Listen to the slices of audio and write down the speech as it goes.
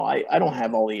I don't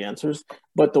have all the answers,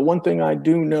 but the one thing I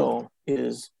do know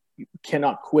is you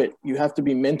cannot quit. You have to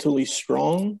be mentally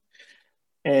strong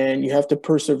and you have to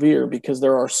persevere because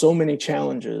there are so many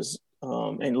challenges.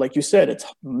 And like you said, it's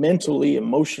mentally,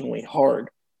 emotionally hard,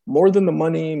 more than the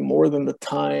money, more than the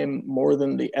time, more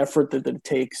than the effort that it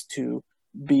takes to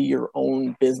be your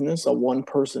own business, a one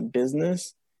person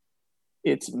business.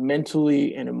 It's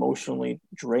mentally and emotionally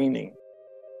draining.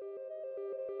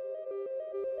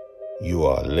 You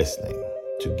are listening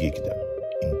to Geekdom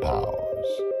Empowers.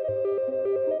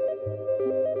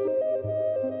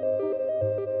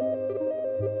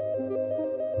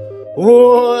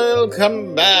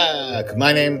 Welcome back.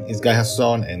 My name is Guy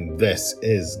Hasson, and this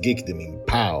is Geekdom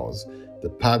Empowers, the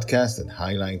podcast that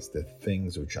highlights the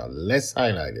things which are less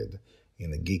highlighted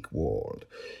in the geek world.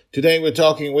 Today we're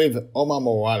talking with Omar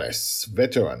Morales,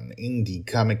 veteran indie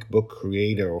comic book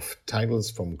creator of titles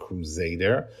from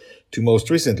Crusader to most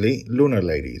recently Lunar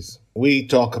Ladies. We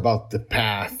talk about the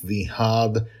path, the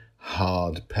hard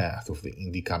path of the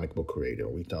indie comic book creator.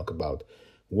 We talk about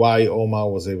why Omar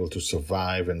was able to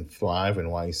survive and thrive and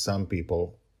why some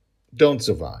people don't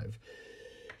survive.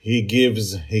 He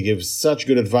gives such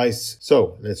good advice.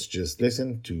 So let's just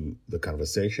listen to the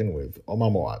conversation with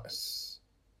Omar Morales.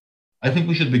 I think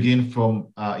we should begin from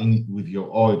with your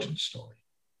origin story.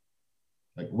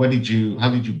 Like, how did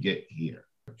you get here?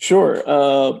 Sure.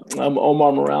 I'm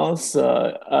Omar Morales.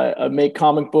 I make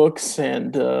comic books,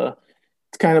 and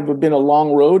it's kind of been a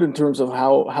long road in terms of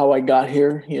how I got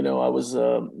here. You know, I was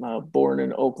born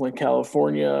in Oakland,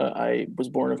 California. I was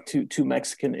born of two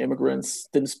Mexican immigrants.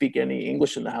 Didn't speak any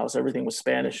English in the house. Everything was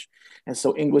Spanish, and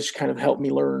so English kind of helped me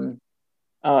learn,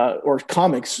 or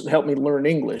comics helped me learn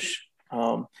English.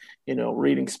 You know,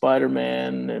 reading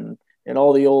Spider-Man and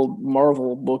all the old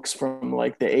Marvel books from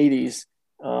like the 80s.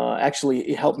 Actually,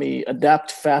 it helped me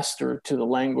adapt faster to the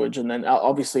language. And then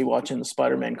obviously watching the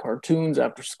Spider-Man cartoons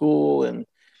after school and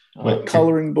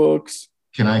coloring books.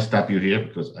 Can I stop you here?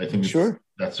 Because I think sure.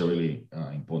 That's a really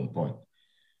important point.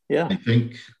 Yeah. I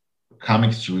think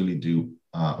comics really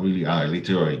are a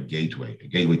literary gateway,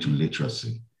 to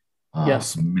literacy.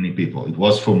 Yes. For many people. It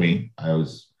was for me. I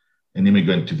was an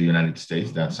immigrant to the United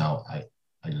States. That's how I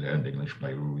learned English,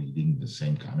 by reading the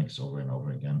same comics over and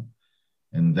over again.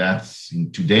 And that's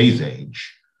in today's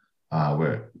age,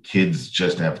 where kids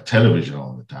just have television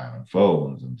all the time and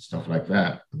phones and stuff like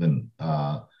that. Then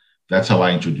that's how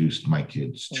I introduced my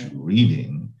kids to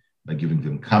reading, by giving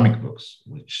them comic books,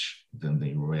 which then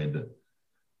they read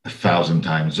 1,000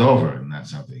 times over. And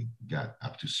that's how they got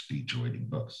up to speed to reading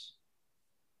books.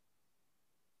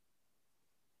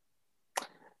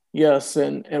 Yes,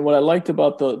 and what I liked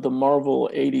about the Marvel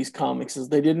 80s comics is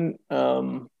they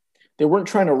weren't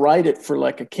trying to write it for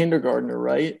like a kindergartner,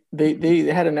 right? They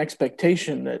had an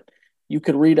expectation that you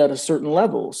could read at a certain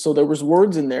level. So there was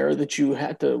words in there that you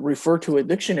had to refer to a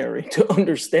dictionary to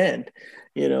understand,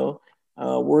 you know,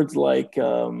 words like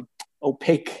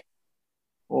opaque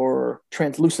or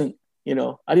translucent, you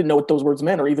know. I didn't know what those words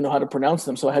meant or even know how to pronounce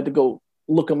them. So I had to go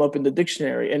look them up in the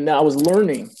dictionary. And now I was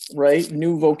learning, right?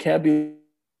 New vocabulary,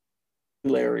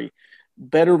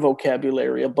 better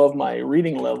vocabulary above my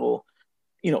reading level,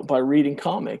 you know, by reading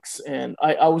comics. And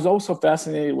I was also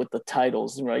fascinated with the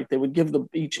titles, right? They would give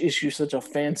each issue such a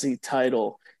fancy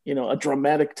title, you know, a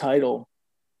dramatic title,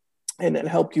 and it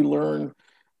helped you learn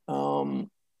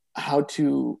how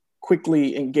to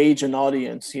quickly engage an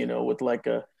audience, you know, with like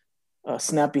a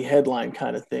snappy headline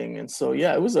kind of thing. And so,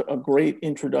 yeah, it was a great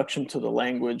introduction to the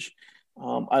language.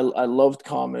 I loved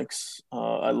comics.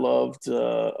 I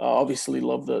obviously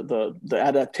loved the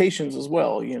adaptations as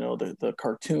well, you know, the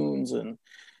cartoons and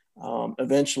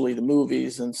eventually the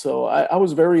movies. And so I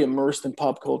was very immersed in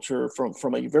pop culture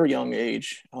from a very young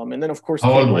age. And then, of course,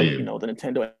 how old were you? You know, the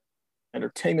Nintendo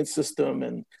Entertainment System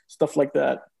and stuff like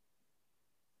that.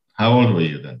 How old were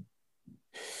you then?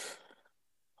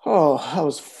 Oh, I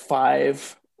was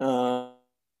 5.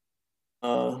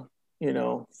 You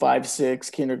know, 5, 6,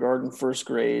 kindergarten, first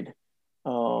grade.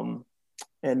 And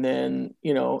then,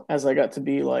 you know, as I got to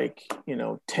be like, you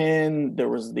know, 10, there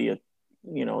was the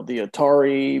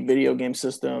Atari video game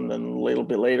system. Then a little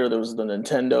bit later, there was the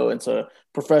Nintendo. It's a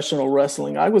professional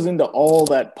wrestling. I was into all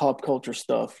that pop culture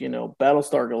stuff, you know,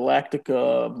 Battlestar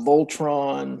Galactica,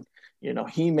 Voltron, you know,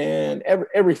 He-Man,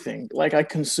 everything. Like I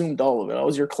consumed all of it. I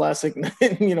was your classic,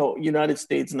 you know, United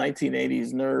States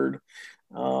 1980s nerd.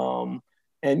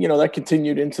 And you know that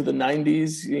continued into the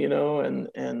 90s, you know, and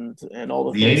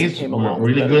all the things that came along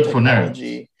with really good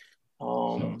technology.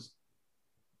 For nerds.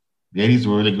 The 80s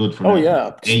were really good for nerds. Oh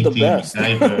nerds. Yeah, the best,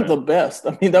 the best.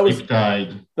 I mean, that was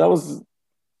Riptide. That was,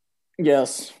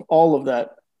 yes, all of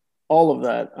that, all of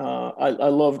that. I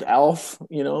loved Alf,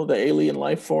 the alien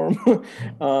life form.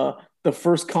 The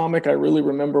first comic I really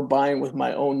remember buying with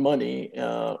my own money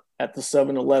at the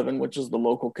 7-Eleven, which is the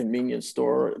local convenience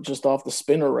store, just off the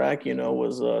spinner rack,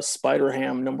 was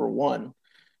Spider-Ham #1.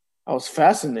 I was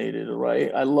fascinated,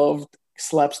 right? I loved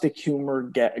slapstick humor,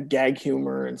 gag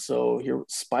humor, and so here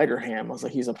Spider-Ham. I was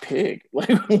like, he's a pig, like,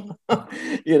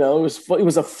 it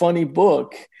was a funny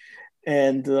book,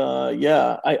 and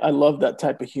yeah, I love that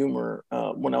type of humor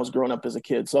when I was growing up as a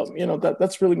kid. So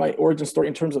that's really my origin story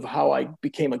in terms of how I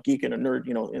became a geek and a nerd,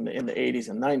 in the 80s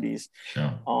and 90s.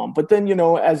 Sure. But then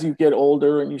as you get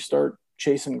older and you start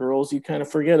chasing girls, you kind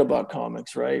of forget about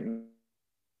comics, right? And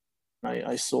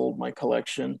I sold my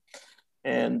collection.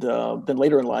 And then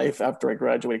later in life, after I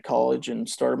graduated college and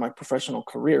started my professional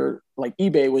career, like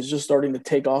eBay was just starting to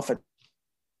take off at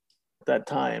that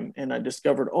time. And I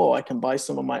discovered, I can buy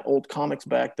some of my old comics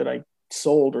back that I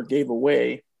sold or gave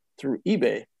away through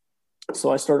eBay.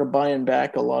 So I started buying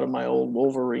back a lot of my old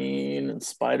Wolverine and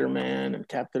Spider-Man and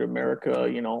Captain America,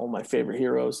 all my favorite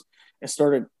heroes, and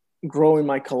started growing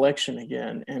my collection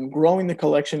again and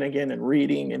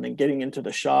reading and then getting into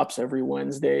the shops every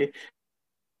Wednesday.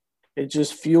 It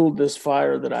just fueled this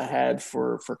fire that I had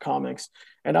for comics.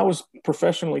 And I was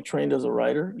professionally trained as a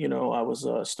writer. I was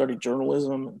studied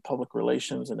journalism and public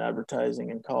relations and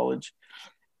advertising in college.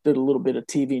 Did a little bit of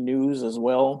TV news as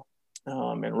well,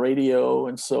 and radio.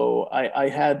 And so I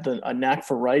had a knack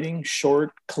for writing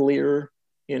short, clear,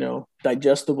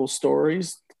 digestible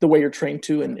stories, the way you're trained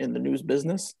to in the news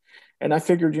business. And I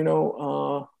figured,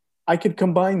 I could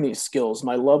combine these skills,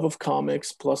 my love of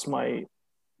comics plus my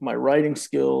writing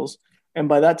skills. And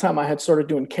by that time I had started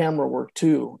doing camera work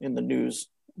too in the news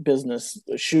business,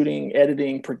 shooting,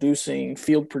 editing, producing,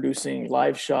 field producing,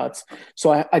 live shots.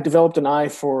 So I developed an eye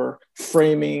for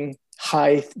framing,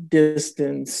 height,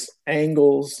 distance,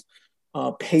 angles,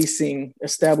 pacing,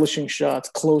 establishing shots,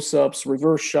 close-ups,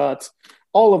 reverse shots.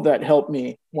 All of that helped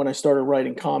me when I started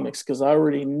writing comics because I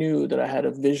already knew that I had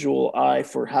a visual eye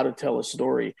for how to tell a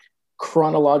story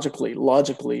chronologically,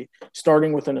 logically,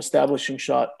 starting with an establishing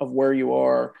shot of where you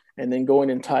are and then going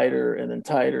in tighter and then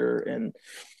tighter. And,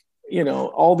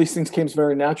 all these things came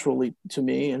very naturally to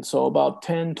me. And so about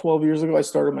 10, 12 years ago, I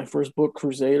started my first book,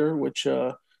 Crusader, which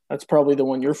that's probably the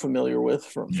one you're familiar with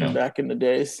from back in the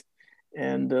days.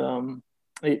 And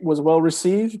it was well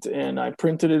received, and I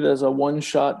printed it as a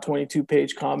one-shot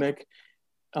 22-page comic.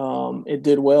 It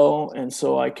did well, and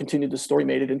so I continued the story,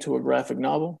 made it into a graphic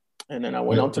novel. And then I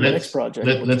went on to the next project.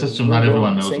 Let's assume not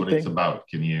everyone knows what it's about.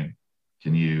 Can you?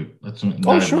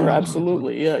 Oh, sure,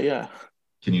 absolutely, yeah.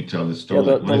 Can you tell the story?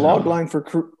 Yeah, the log line for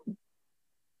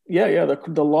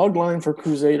the log line for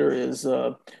Crusader is,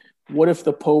 what if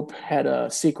the Pope had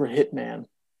a secret hitman,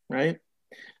 right?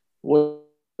 What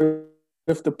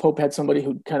if the Pope had somebody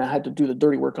who kind of had to do the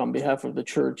dirty work on behalf of the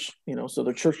church, so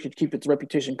the church could keep its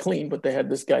reputation clean, but they had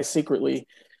this guy secretly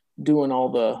doing all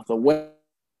the wet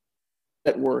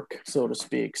work, so to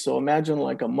speak. So imagine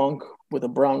like a monk with a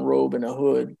brown robe and a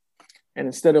hood, and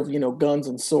instead of guns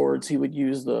and swords, he would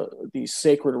use these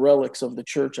sacred relics of the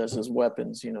church as his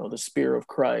weapons. The spear of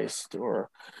Christ, or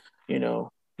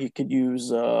he could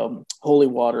use holy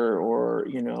water, or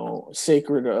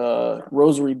sacred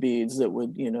rosary beads that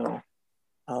would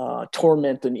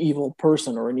torment an evil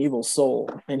person or an evil soul,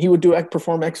 and he would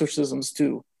perform exorcisms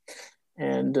too.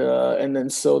 And then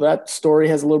so that story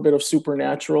has a little bit of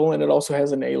supernatural, and it also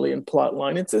has an alien plot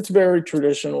line. It's very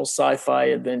traditional sci-fi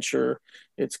adventure.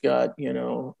 It's got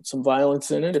some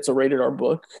violence in it. It's a rated R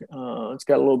book. It's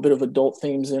got a little bit of adult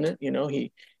themes in it.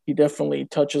 He definitely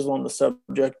touches on the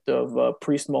subject of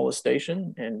priest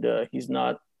molestation, and he's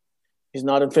not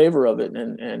in favor of it,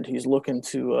 and he's looking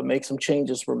to make some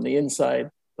changes from the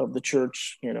inside of the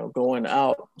church, going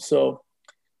out. So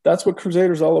that's what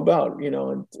Crusader's all about,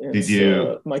 and Did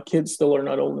you? My kids still are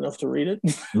not old enough to read it.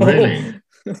 Really?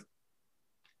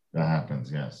 That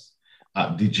happens, yes.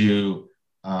 Did you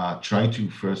try to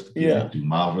first give it to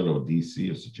Marvel or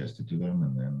DC, or suggest it to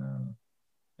them,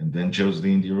 and then chose the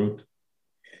indie route?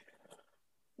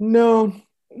 No,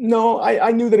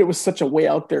 I knew that it was such a way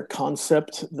out there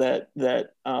concept that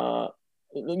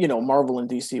Marvel and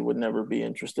DC would never be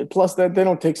interested. Plus, that they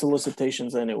don't take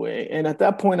solicitations anyway. And at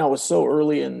that point, I was so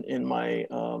early in my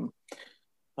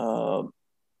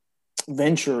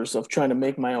ventures of trying to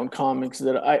make my own comics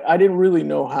that I didn't really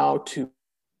know how to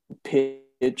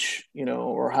pitch,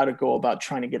 or how to go about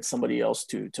trying to get somebody else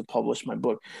to publish my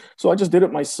book. So I just did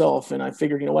it myself, and I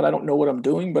figured, I don't know what I'm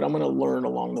doing, but I'm going to learn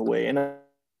along the way. And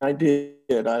I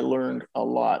did. I learned a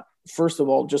lot. First of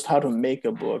all, just how to make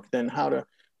a book, then how to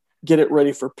get it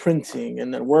ready for printing.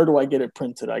 And then where do I get it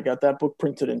printed? I got that book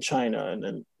printed in China, and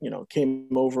then, came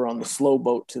over on the slow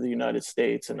boat to the United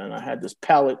States. And then I had this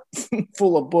pallet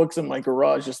full of books in my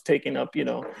garage, just taking up,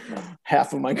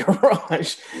 half of my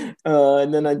garage.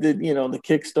 And then I did, the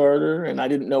Kickstarter, and I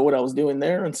didn't know what I was doing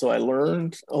there. And so I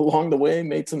learned along the way,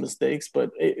 made some mistakes, but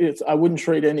I wouldn't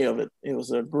trade any of it. It was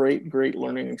a great, great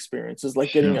learning experience. It's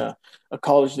like getting a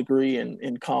college degree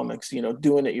in comics,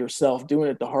 doing it yourself, doing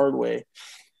it the hard way.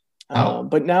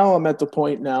 But now I'm at the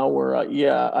point now where,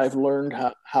 I've learned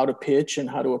how to pitch and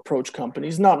how to approach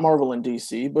companies, not Marvel and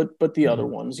DC, but the other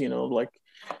ones, like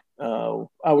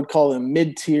I would call them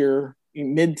mid-tier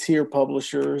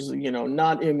publishers,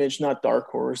 not Image, not Dark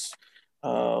Horse,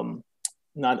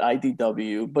 not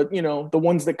IDW, but, the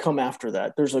ones that come after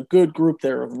that. There's a good group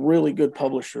there of really good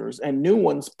publishers and new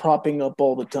ones propping up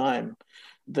all the time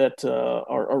that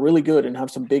are really good and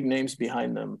have some big names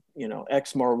behind them,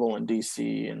 ex-Marvel and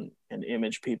DC and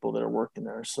Image people that are working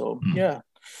there. So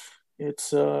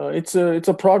it's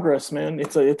a progress, man.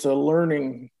 It's a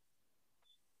learning.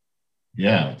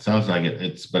 Yeah, it sounds like it.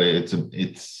 It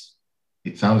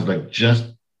sounds like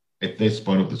just at this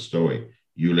point of the story,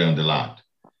 you learned a lot.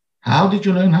 How did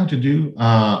you learn how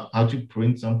to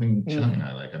print something in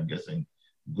China? Like, I'm guessing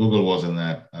Google wasn't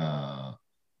that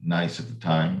nice at the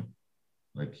time.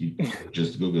 Like, you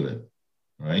just Google it,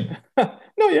 right?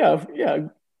 No, yeah.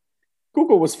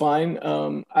 Google was fine.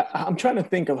 I'm trying to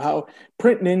think of how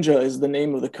Print Ninja is the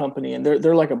name of the company, and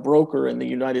they're like a broker in the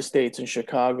United States in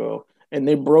Chicago, and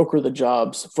they broker the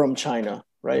jobs from China,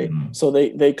 right? Mm-hmm. So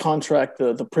they contract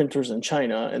the printers in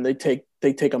China, and they take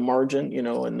a margin,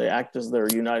 and they act as their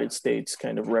United States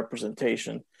kind of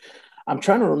representation. I'm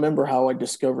trying to remember how I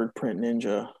discovered Print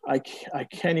Ninja. I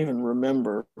can't even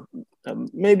remember.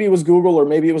 Maybe it was Google, or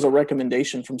maybe it was a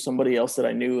recommendation from somebody else that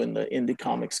I knew in the indie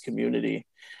comics community.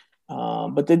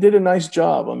 But they did a nice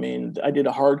job. I mean, I did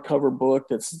a hardcover book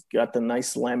that's got the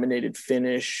nice laminated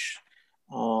finish,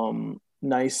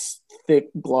 nice thick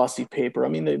glossy paper. I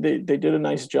mean, they did a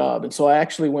nice job. And so I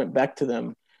actually went back to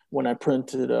them when I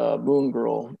printed Moon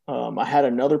Girl. I had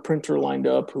another printer lined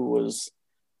up who was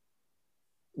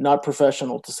not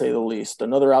professional, to say the least.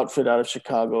 Another outfit out of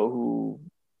Chicago who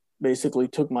basically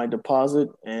took my deposit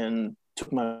and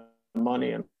took my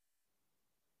money and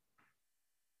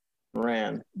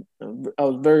ran. I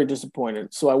was very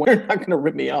disappointed. So I went, they're not going to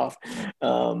rip me off.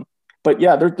 But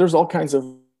yeah, there's all kinds of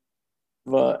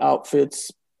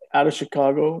outfits out of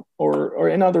Chicago or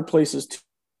in other places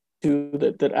too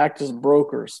that act as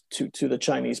brokers to the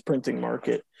Chinese printing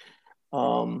market.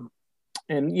 And,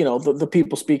 the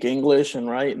people speak English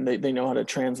and they know how to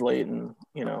translate and,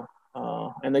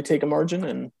 and they take a margin.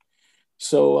 And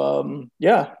so,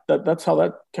 that's how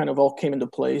that kind of all came into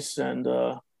place.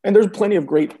 And there's plenty of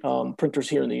great printers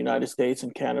here in the United States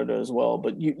and Canada as well,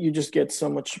 but you just get so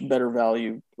much better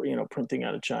value, printing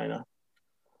out of China.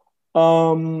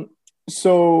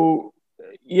 So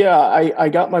yeah, I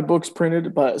got my books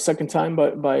printed by second time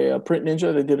by Print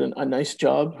Ninja. They did a nice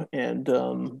job.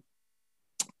 And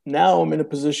now I'm in a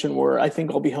position where I think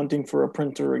I'll be hunting for a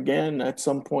printer again at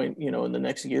some point, in the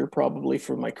next year, probably,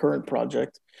 for my current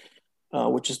project,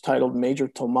 which is titled Major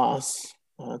Tomas.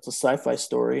 It's a sci-fi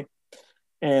story.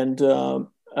 And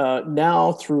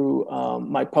now through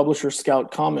my publisher,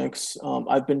 Scout Comics,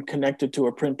 I've been connected to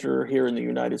a printer here in the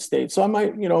United States. So I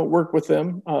might, work with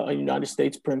them, a United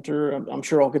States printer. I'm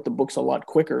sure I'll get the books a lot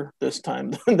quicker this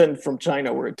time than from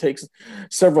China, where it takes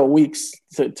several weeks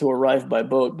to arrive by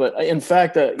boat. But in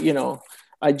fact,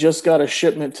 I just got a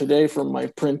shipment today from my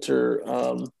printer,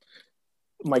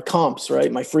 my comps,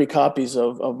 right? My free copies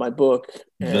of my book,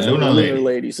 The Lunar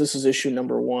Ladies. This is issue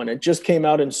number 1. It just came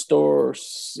out in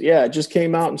stores. Yeah, it just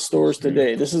came out in stores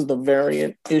today. This is the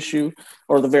variant issue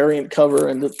or the variant cover,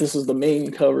 and this is the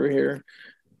main cover here.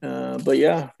 But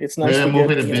yeah, it's nice to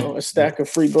get a stack of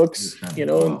free books,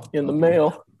 in the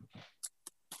mail.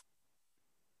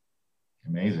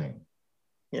 Amazing.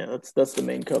 Yeah, that's the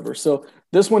main cover. So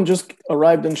this one just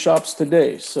arrived in shops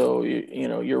today. So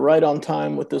you're right on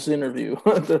time with this interview.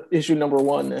 The issue number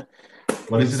 1.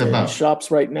 What is it about? Shops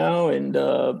right now, and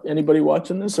anybody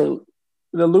watching this, or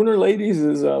The Lunar Ladies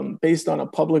is based on a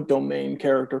public domain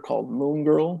character called Moon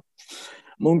Girl.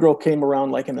 Moon Girl came around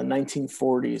like in the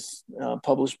 1940s,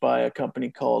 published by a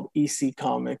company called EC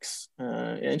Comics,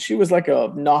 and she was like a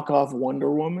knockoff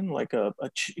Wonder Woman, like a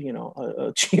cheap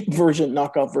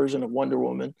knockoff version of Wonder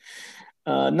Woman.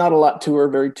 Not a lot to her,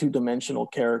 very two-dimensional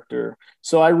character.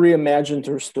 So I reimagined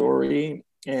her story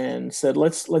and said,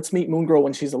 let's meet Moon Girl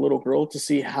when she's a little girl to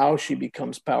see how she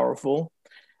becomes powerful.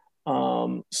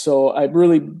 So I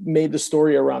really made the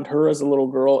story around her as a little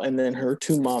girl, and then her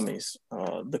two mommies,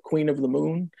 the Queen of the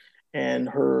Moon and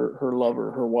her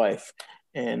lover, her wife,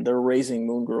 and they're raising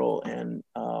Moon Girl, and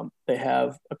they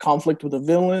have a conflict with a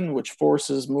villain, which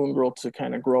forces Moon Girl to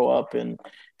kind of grow up and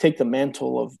take the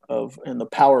mantle of and the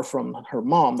power from her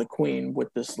mom, the Queen,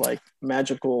 with this like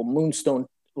magical moonstone,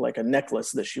 like a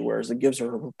necklace that she wears that gives her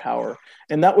her power,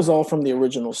 and that was all from the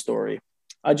original story.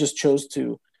 I just chose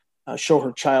to show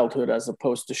her childhood as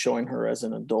opposed to showing her as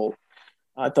an adult.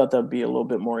 I thought that'd be a little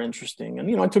bit more interesting.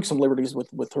 And, I took some liberties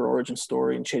with her origin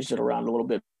story and changed it around a little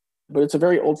bit. But it's a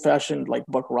very old fashioned, like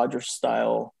Buck Rogers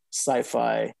style sci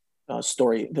fi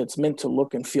story that's meant to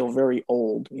look and feel very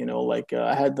old. Like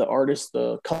I had the artist,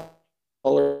 the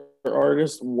color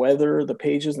artist, weather the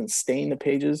pages and stain the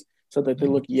pages so that they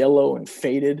look yellow and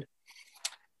faded,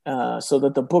 so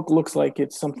that the book looks like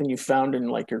it's something you found in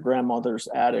like your grandmother's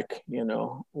attic,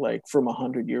 like from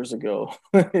 100 years ago.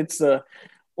 It's a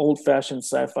old-fashioned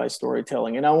sci-fi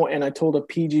storytelling, and I told a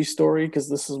PG story because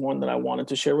this is one that I wanted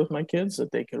to share with my kids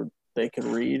that they could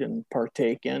read and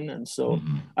partake in, and so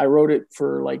I wrote it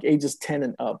for like ages 10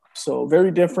 and up. So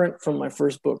very different from my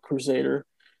first book, Crusader.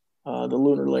 The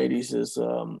Lunar Ladies is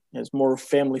more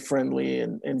family friendly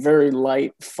and very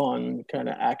light, fun kind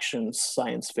of action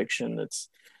science fiction that's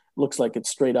looks like it's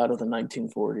straight out of the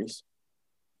 1940s.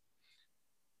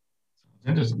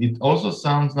 Interesting. It also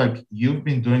sounds like you've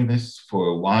been doing this for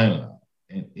a while now,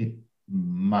 and it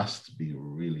must be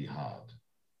really hard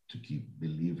to keep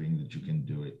believing that you can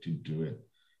do it, to do it.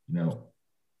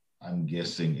 I'm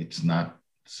guessing it's not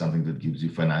something that gives you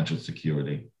financial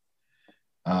security.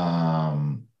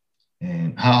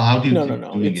 And how do you keep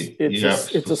doing it?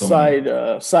 It's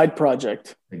a side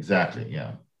project. Exactly.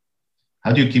 Yeah.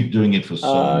 How do you keep doing it for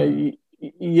so long?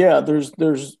 Yeah, there's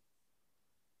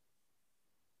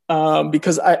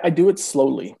because I do it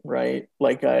slowly, right?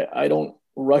 Like I don't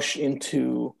rush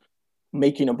into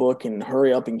making a book and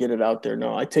hurry up and get it out there.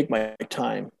 No, I take my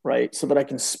time, right? So that I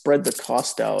can spread the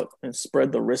cost out and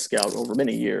spread the risk out over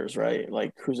many years, right?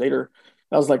 Like Crusader,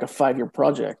 that was like a 5-year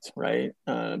project, right?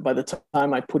 By the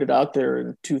time I put it out there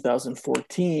in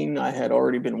 2014, I had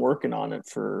already been working on it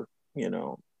for,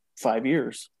 5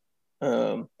 years.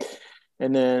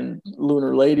 And then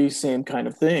Lunar Lady, same kind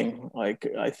of thing. Like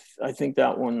I think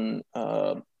that one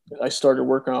I started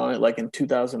working on it like in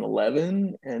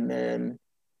 2011, and then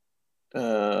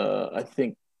I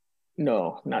think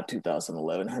no, not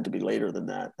 2011. It had to be later than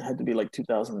that. It had to be like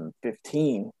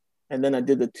 2015, and then I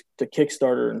did the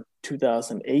Kickstarter in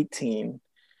 2018,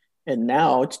 and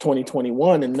now it's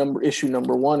 2021, and issue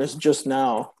number one is just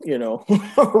now,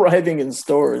 arriving in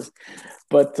stores.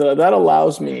 But that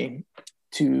allows me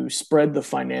to spread the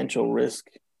financial risk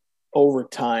over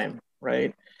time,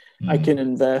 right? I can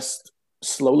invest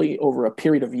slowly over a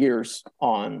period of years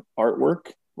on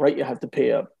artwork, right? You have to pay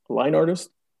a line artist,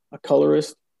 a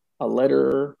colorist, a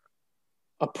letterer,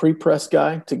 a pre-press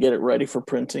guy to get it ready for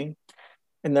printing.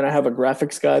 And then I have a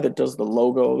graphics guy that does the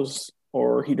logos,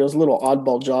 or he does little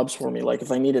oddball jobs for me. Like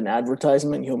if I need an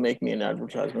advertisement, he'll make me an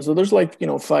advertisement. So there's like,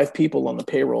 5 people on the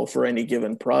payroll for any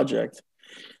given project.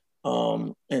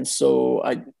 And so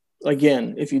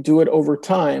again, if you do it over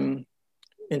time,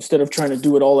 instead of trying to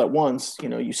do it all at once,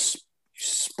 you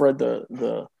spread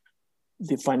the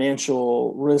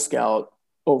financial risk out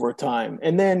over time,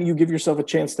 and then you give yourself a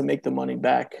chance to make the money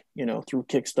back, through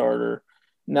Kickstarter.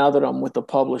 Now that I'm with the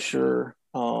publisher,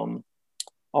 I'll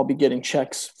be getting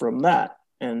checks from that.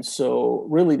 And so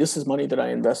really this is money that I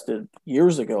invested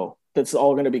years ago that's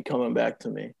all going to be coming back to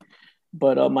me.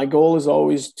 But my goal is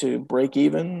always to break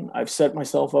even. I've set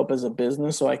myself up as a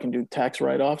business so I can do tax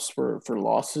write-offs for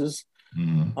losses.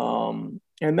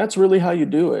 And that's really how you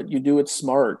do it. You do it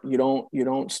smart. You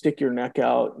don't stick your neck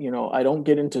out. I don't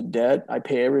get into debt. I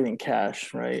pay everything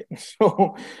cash, right?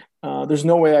 So there's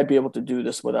no way I'd be able to do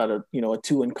this without a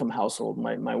 2-income household.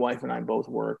 My wife and I both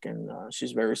work, and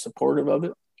she's very supportive of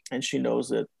it, and she knows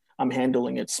that I'm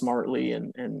handling it smartly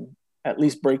and at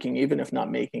least breaking even, if not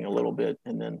making a little bit.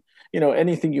 And then,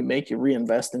 anything you make, you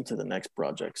reinvest into the next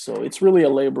project. So it's really a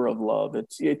labor of love.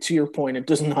 It's to your point, it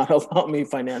does not allow me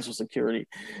financial security.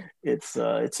 It's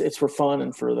for fun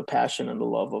and for the passion and the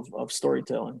love of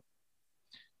storytelling.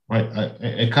 Right.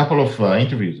 A couple of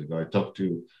interviews ago, I talked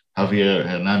to Javier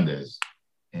Hernandez,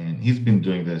 and he's been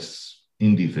doing this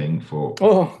indie thing for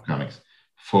comics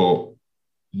for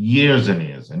years and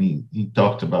years. And he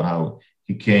talked about how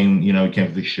he came to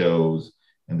the shows,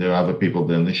 and there are other people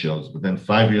there in the shows. But then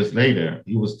 5 years later,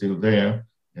 he was still there,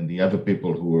 and the other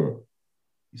people who were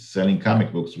selling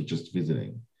comic books were just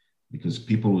visiting, because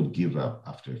people would give up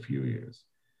after a few years.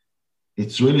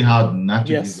 it's really hard not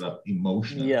to Yes. give up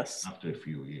emotionally Yes. after a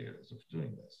few years of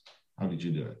doing this. How did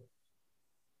you do it?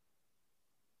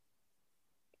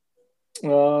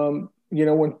 I'm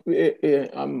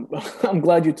I'm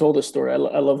glad you told this story. I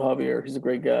love Javier. He's a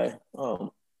great guy.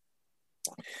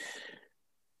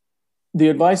 The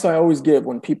advice I always give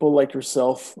when people like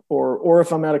yourself, or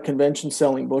if I'm at a convention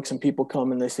selling books and people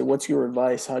come and they say, "What's your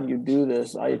advice? How do you do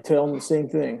this?" I tell them the same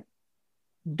thing: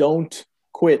 don't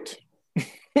quit.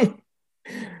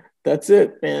 That's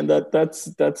it, man. That's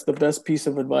the best piece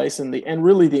of advice, and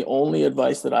really the only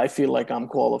advice that I feel like I'm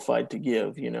qualified to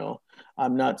give.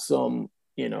 I'm not some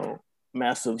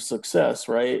massive success,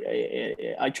 right?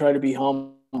 I try to be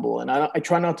humble, and I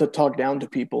try not to talk down to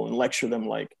people and lecture them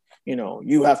like,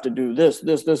 you have to do this.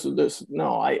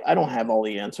 No, I don't have all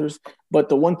the answers, but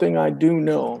the one thing I do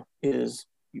know is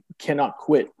you cannot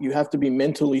quit. You have to be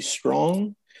mentally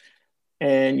strong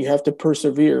and you have to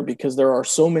persevere because there are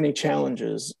so many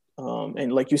challenges.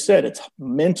 And like you said, it's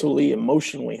mentally,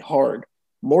 emotionally hard,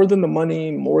 more than the money,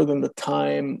 more than the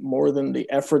time, more than the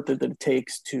effort that it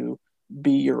takes to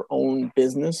be your own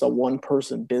business, a one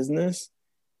person business.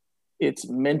 It's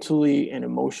mentally and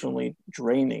emotionally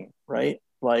draining, right?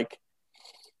 Like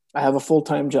I have a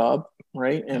full-time job,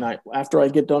 right? And after I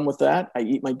get done with that, I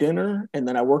eat my dinner and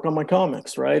then I work on my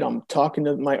comics, right? I'm talking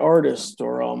to my artist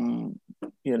or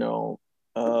you know,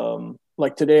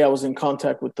 like today I was in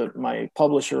contact with my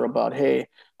publisher about, hey,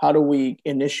 how do we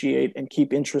initiate and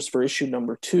keep interest for issue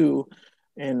number 2?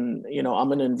 And I'm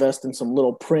going to invest in some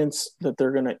little prints that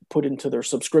they're going to put into their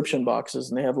subscription boxes,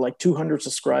 and they have like 200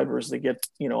 subscribers that get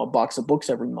a box of books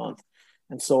every month.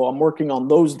 And so I'm working on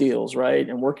those deals, right?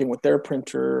 And working with their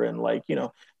printer and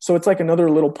so it's like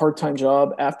another little part-time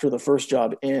job after the first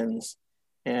job ends.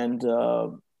 And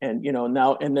now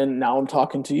I'm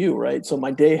talking to you, right? So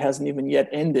my day hasn't even yet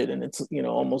ended, and it's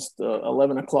almost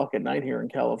 11 o'clock at night here in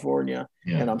California,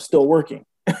 and I'm still working.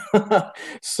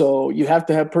 So you have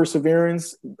to have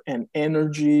perseverance and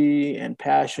energy and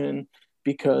passion,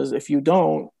 because if you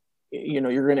don't,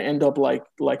 you're going to end up like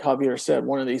Javier said,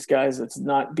 one of these guys that's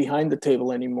not behind the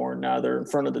table anymore. Now they're in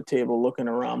front of the table looking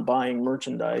around buying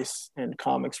merchandise and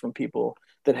comics from people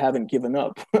that haven't given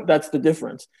up. That's the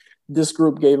difference. This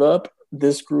group gave up.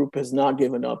 This group has not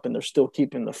given up, and they're still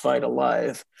keeping the fight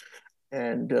alive.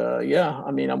 And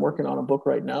I'm working on a book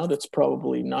right now that's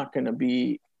probably not going to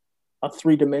be a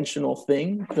three-dimensional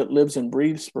thing that lives and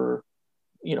breathes for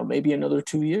maybe another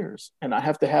 2 years. And I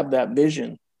have to have that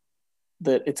vision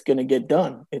that it's going to get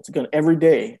done. It's going to every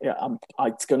day.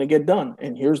 It's going to get done.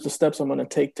 And here's the steps I'm going to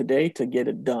take today to get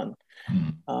it done.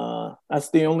 That's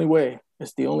the only way.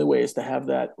 It's the only way is to have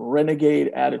that renegade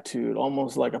attitude,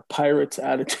 almost like a pirate's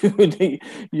attitude.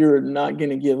 You're not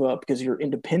going to give up because you're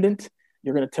independent.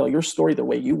 You're going to tell your story the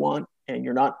way you want, and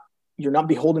you're not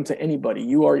beholden to anybody.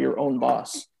 You are your own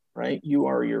boss, right? You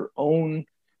are your own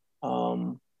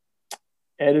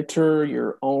editor,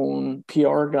 your own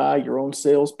PR guy, your own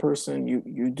salesperson.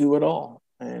 You do it all.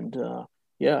 And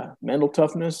mental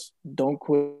toughness, don't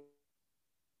quit.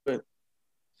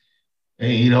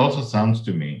 It also sounds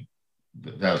to me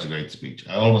that was a great speech.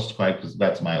 I almost cried because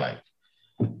that's my life.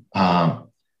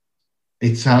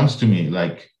 It sounds to me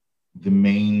like the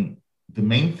main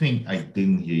thing I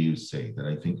didn't hear you say that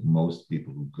I think most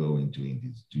people who go into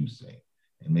indies do say,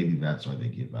 and maybe that's why they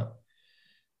give up.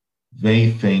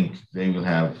 They think they will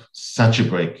have such a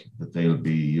break that they'll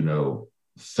be,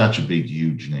 such a big,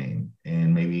 huge name,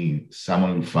 and maybe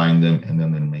someone will find them and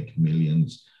then they'll make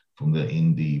millions from the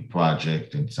indie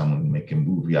project, and someone will make a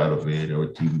movie out of it or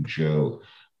a TV show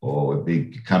or a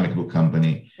big comic book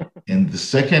company. And the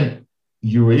second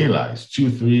you realize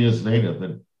 2-3 years later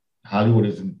that Hollywood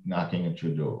isn't knocking at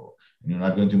your door and you're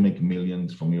not going to make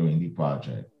millions from your indie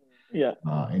project,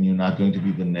 and you're not going to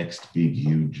be the next big,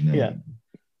 huge name,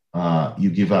 you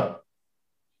give up.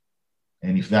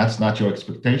 And if that's not your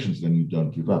expectations, then you don't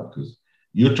give up, because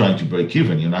you're trying to break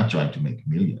even. You're not trying to make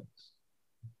millions.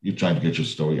 You're trying to get your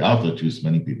story out there to as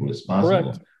many people as possible.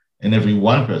 Correct. And every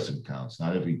one person counts,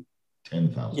 not every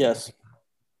 10,000. Yes.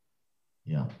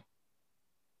 Yeah.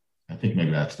 I think maybe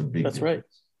that's the big That's difference. right.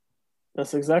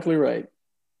 That's exactly right.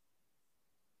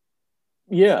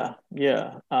 Yeah.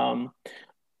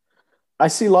 I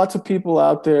see lots of people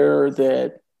out there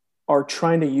that are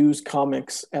trying to use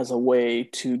comics as a way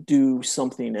to do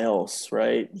something else,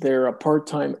 right? They're a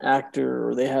part-time actor,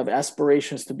 or they have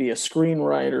aspirations to be a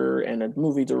screenwriter and a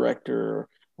movie director,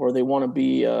 or they want to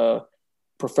be a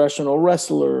professional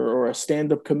wrestler or a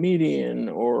stand-up comedian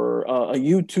or a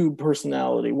YouTube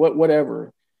personality,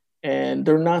 whatever. And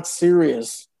they're not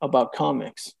serious about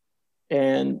comics.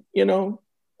 And,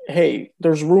 hey,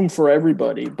 there's room for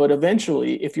everybody. But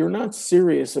eventually, if you're not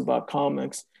serious about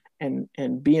comics and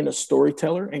being a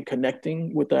storyteller and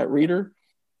connecting with that reader,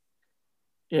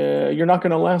 you're not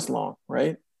going to last long,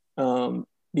 right?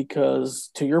 Because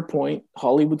to your point,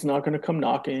 Hollywood's not going to come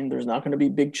knocking. There's not going to be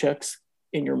big checks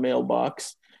in your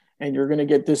mailbox, and you're going to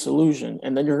get disillusioned,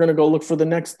 and then you're going to go look for the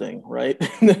next thing, right?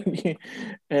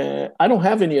 I don't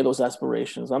have any of those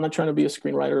aspirations. I'm not trying to be a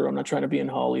screenwriter. I'm not trying to be in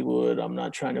Hollywood. I'm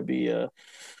not trying to be an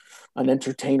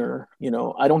entertainer.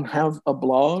 I don't have a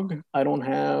blog. I don't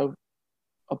have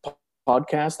a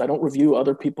podcast. I don't review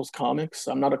other people's comics.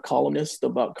 I'm not a columnist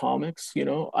about comics.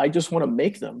 I just want to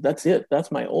make them. That's it.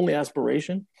 That's my only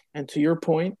aspiration. And to your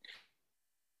point,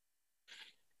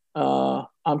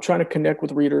 I'm trying to connect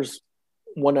with readers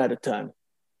one at a time.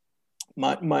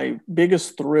 My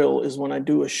biggest thrill is when I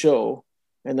do a show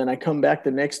and then I come back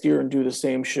the next year and do the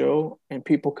same show, and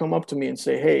people come up to me and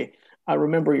say, "Hey, I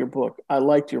remember your book. I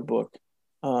liked your book.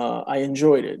 I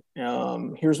enjoyed it.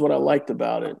 Here's what I liked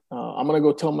about it. I'm gonna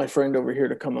go tell my friend over here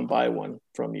to come and buy one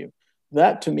from you."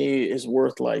 That to me is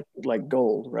worth like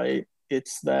gold, right?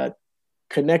 It's that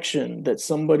connection that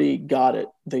somebody got it.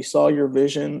 They saw your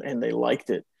vision and they liked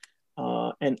it.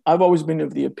 And I've always been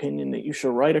of the opinion that you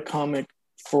should write a comic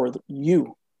for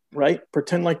you, right?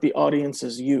 Pretend like the audience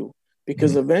is you,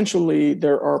 because eventually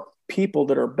there are people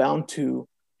that are bound to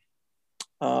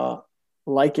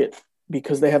like it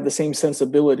because they have the same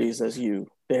sensibilities as you.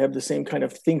 They have the same kind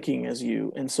of thinking as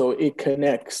you. And so it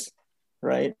connects,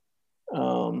 right?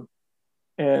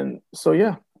 And so,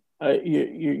 yeah,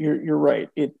 you're right.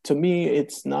 To me,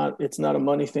 it's not a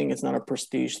money thing. It's not a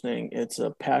prestige thing. It's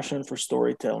a passion for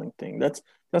storytelling thing. That's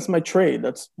my trade.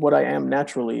 That's what I am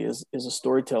naturally is a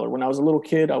storyteller. When I was a little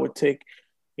kid, I would take,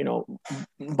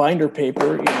 binder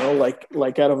paper,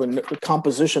 like out of a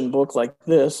composition book like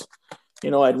this.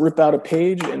 I'd rip out a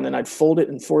page and then I'd fold it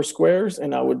in 4 squares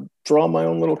and I would draw my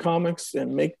own little comics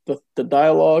and make the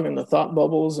dialogue and the thought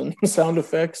bubbles and sound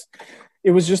effects.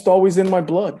 It was just always in my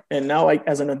blood. And now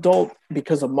as an adult,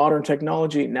 because of modern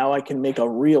technology, now I can make a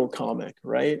real comic,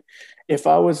 right? If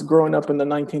I was growing up in the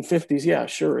 1950s, yeah,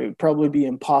 sure, it would probably be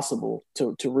impossible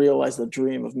to realize the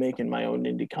dream of making my own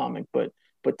indie comic. But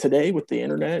today with the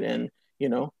internet and,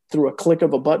 through a click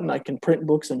of a button, I can print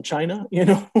books in China,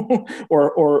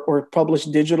 or publish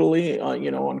digitally,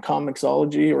 on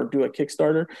Comixology or do a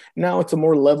Kickstarter. Now it's a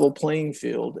more level playing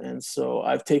field. And so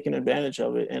I've taken advantage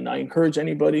of it. And I encourage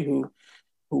anybody who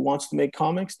wants to make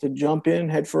comics to jump in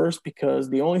head first, because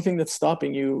the only thing that's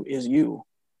stopping you is you,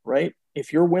 right?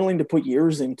 If you're willing to put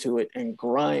years into it and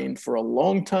grind for a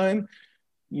long time,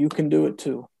 you can do it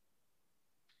too.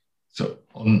 So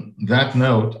on that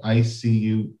note, I see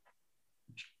you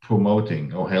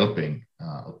promoting or helping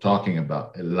or talking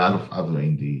about a lot of other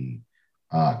indie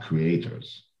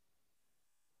creators.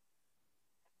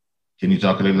 Can you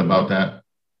talk a little about that?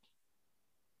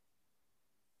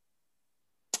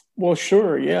 Well,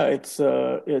 sure. Yeah, it's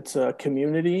a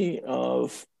community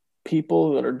of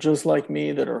people that are just like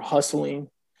me, that are hustling,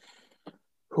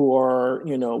 who are,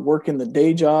 working the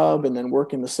day job and then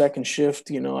working the second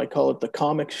shift. I call it the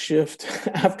comic shift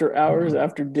after hours,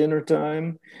 after dinner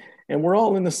time. And we're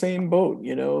all in the same boat,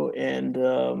 and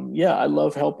yeah, I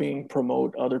love helping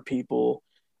promote other people.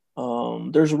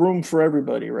 There's room for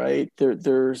everybody, right?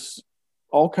 There's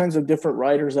all kinds of different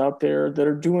writers out there that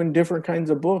are doing different kinds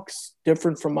of books,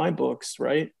 different from my books,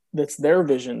 right? That's their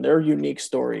vision, their unique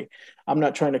story. I'm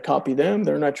not trying to copy them.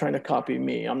 They're not trying to copy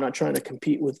me. I'm not trying to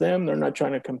compete with them. They're not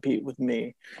trying to compete with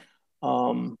me.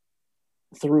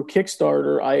 Through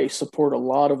Kickstarter, I support a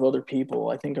lot of other people.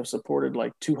 I think I've supported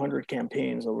like 200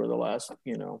 campaigns over the last,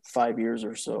 5 years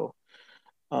or so.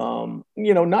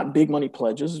 Not big money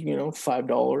pledges,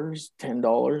 $5,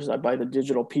 $10. I buy the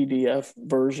digital PDF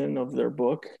version of their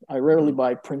book. I rarely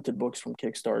buy printed books from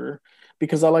Kickstarter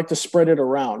because I like to spread it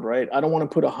around, right? I don't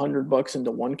want to put $100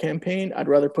 into one campaign. I'd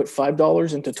rather put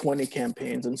 $5 into 20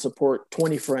 campaigns and support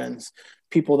 20 friends,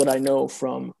 people that I know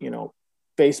from,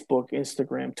 Facebook,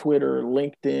 Instagram, Twitter,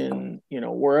 LinkedIn,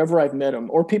 wherever I've met them,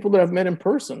 or people that I've met in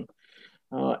person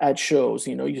at shows.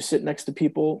 You sit next to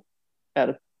people at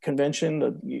a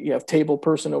convention, you have table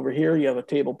person over here, you have a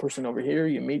table person over here,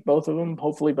 you meet both of them.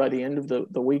 Hopefully by the end of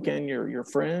the weekend, you're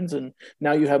friends, and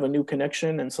now you have a new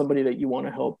connection and somebody that you want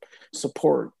to help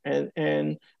support.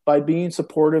 And by being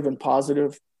supportive and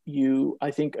positive, you,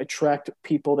 I think, attract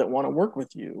people that want to work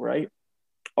with you, right?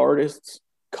 Artists,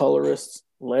 colorists,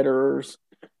 letterers,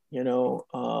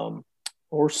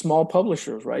 or small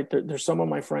publishers, right? There's some of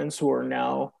my friends who are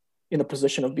now in a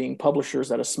position of being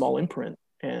publishers at a small imprint.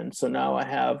 And so now I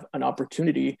have an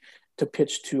opportunity to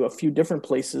pitch to a few different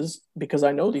places because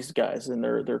I know these guys and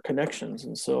their connections.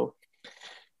 And so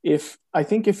if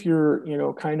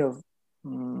you're, kind of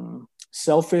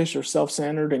selfish or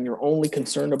self-centered and you're only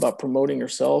concerned about promoting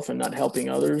yourself and not helping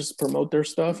others promote their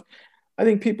stuff, I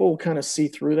think people will kind of see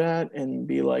through that and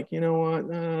be like, you know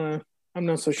what, I'm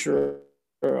not so sure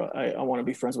I want to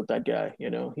be friends with that guy.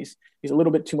 He's a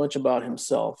little bit too much about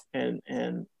himself, and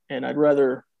I'd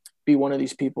rather be one of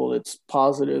these people that's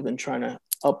positive and trying to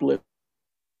uplift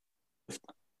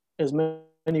as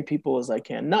many people as I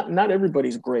can. Not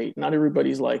everybody's great. Not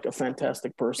everybody's like a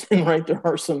fantastic person, right? There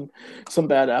are some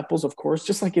bad apples, of course,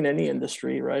 just like in any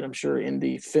industry, right? I'm sure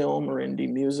indie film or indie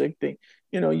music,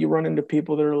 you run into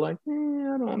people that are like,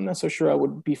 I'm not so sure I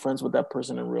would be friends with that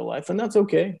person in real life. And that's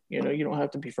okay. You don't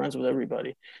have to be friends with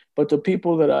everybody. But the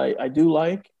people that I do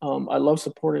like, I love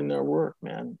supporting their work,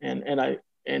 man. And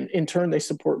in turn, they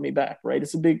support me back, right?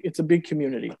 It's a big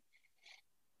community.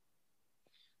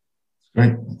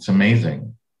 Great. It's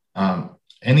amazing.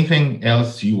 Anything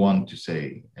else you want to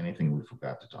say? Anything we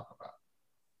forgot to talk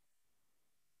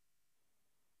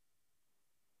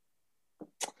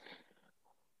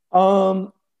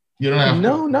about? You don't have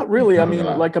no, not really. I mean,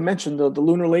 like I mentioned, the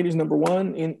Lunar Ladies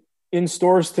 #1 in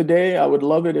stores today. I would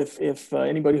love it if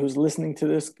anybody who's listening to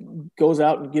this goes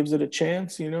out and gives it a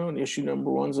chance. And issue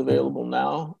 #1's available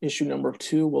now. Issue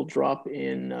 #2 will drop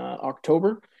in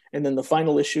October. And then the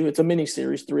final issue, it's a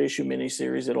mini-series, 3-issue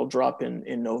mini-series. It'll drop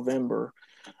in November.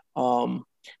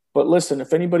 But listen,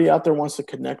 if anybody out there wants to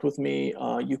connect with me,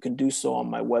 you can do so on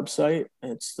my website.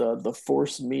 It's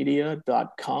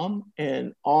theforcemedia.com.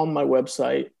 And on my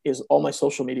website is all my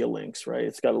social media links, right?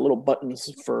 It's got little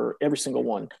buttons for every single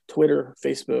one: Twitter,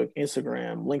 Facebook,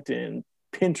 Instagram, LinkedIn,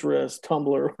 Pinterest,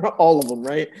 Tumblr, all of them,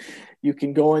 right? You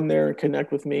can go in there and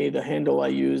connect with me. The handle I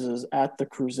use is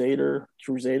 @thecrusader,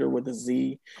 Crusader with a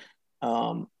Z.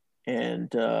 Come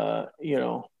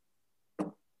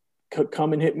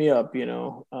and hit me up,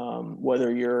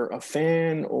 whether you're a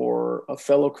fan or a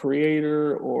fellow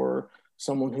creator or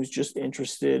someone who's just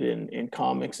interested in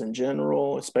comics in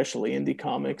general, especially indie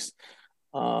comics.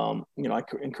 I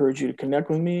encourage you to connect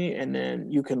with me, and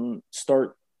then you can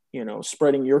start,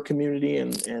 spreading your community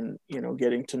and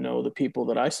getting to know the people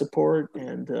that I support,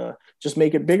 and just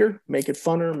make it bigger, make it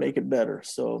funner, make it better.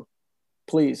 So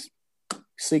please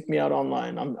seek me out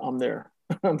online. I'm there.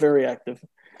 I'm very active.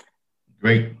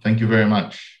 Great. Thank you very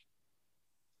much.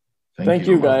 Thank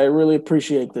you, Guy. I really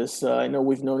appreciate this. I know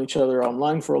we've known each other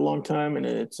online for a long time, and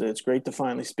it's great to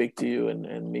finally speak to you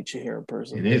and meet you here in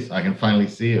person. It is. I can finally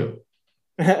see you.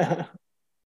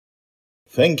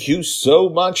 Thank you so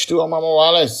much to Omar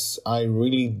Morales. I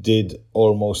really did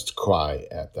almost cry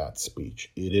at that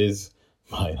speech. It is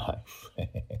my life.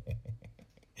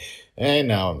 And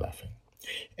now I'm laughing.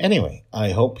 Anyway,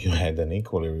 I hope you had an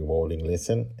equally rewarding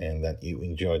listen and that you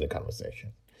enjoyed the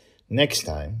conversation. Next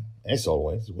time, as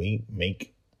always, we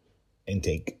make and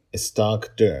take a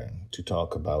stark turn to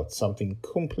talk about something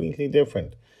completely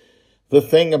different. The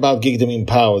thing about Geekdom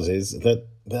Empowers is that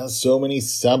there are so many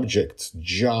subjects,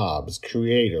 jobs,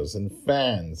 creators, and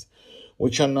fans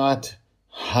which are not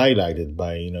highlighted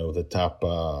by, the top,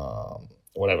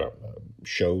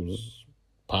 shows,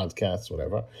 podcasts,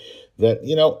 whatever. That,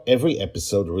 every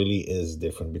episode really is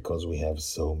different because we have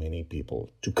so many people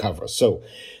to cover. So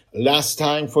last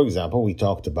time, for example, we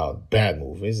talked about bad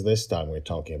movies. This time we're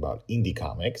talking about indie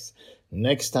comics.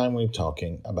 Next time we're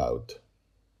talking about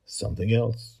something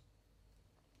else.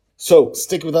 So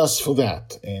stick with us for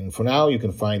that. And for now, you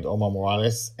can find Omar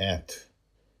Morales at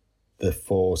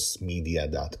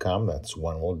theforcemedia.com. That's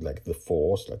one word, like the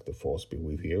force be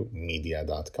with you,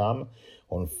 media.com.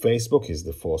 On Facebook is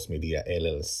The Force Media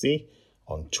LLC.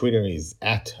 On Twitter is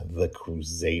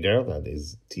 @thecrusader. That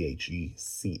is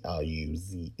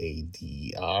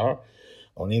TheCruzader.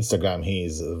 On Instagram, he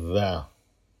is the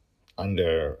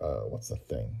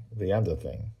other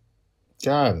thing.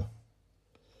 God,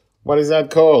 what is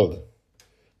that called?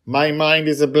 My mind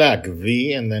is a black.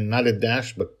 The, and then not a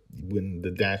dash, but when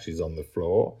the dash is on the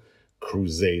floor,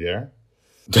 Crusader.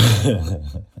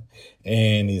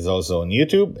 And he's also on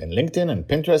YouTube and LinkedIn and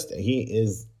Pinterest. He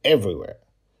is everywhere.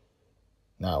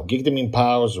 Now, Geekdom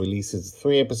Empowers releases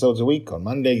 3 episodes a week on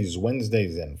Mondays,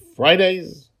 Wednesdays, and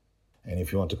Fridays. And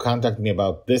if you want to contact me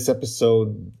about this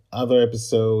episode, other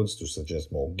episodes, to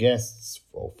suggest more guests,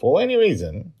 or for any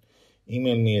reason,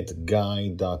 email me at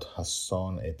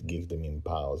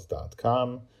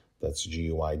guy.hasson@geekdomempowers.com. That's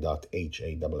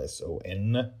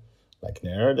GUI.HASSON, like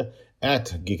nerd,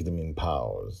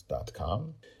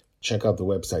 @geekdomempowers.com. Check out the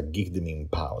website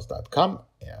geekdomempowers.com.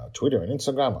 Twitter and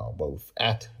Instagram are both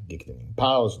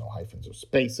 @geekdomempowers, no hyphens or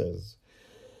spaces.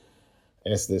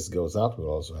 As this goes out, we'll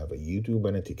also have a YouTube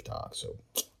and a TikTok, so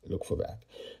look for that.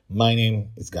 My name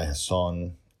is Guy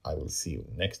Hasson. I will see you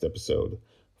next episode.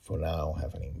 For now,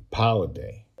 have an empowered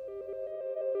day.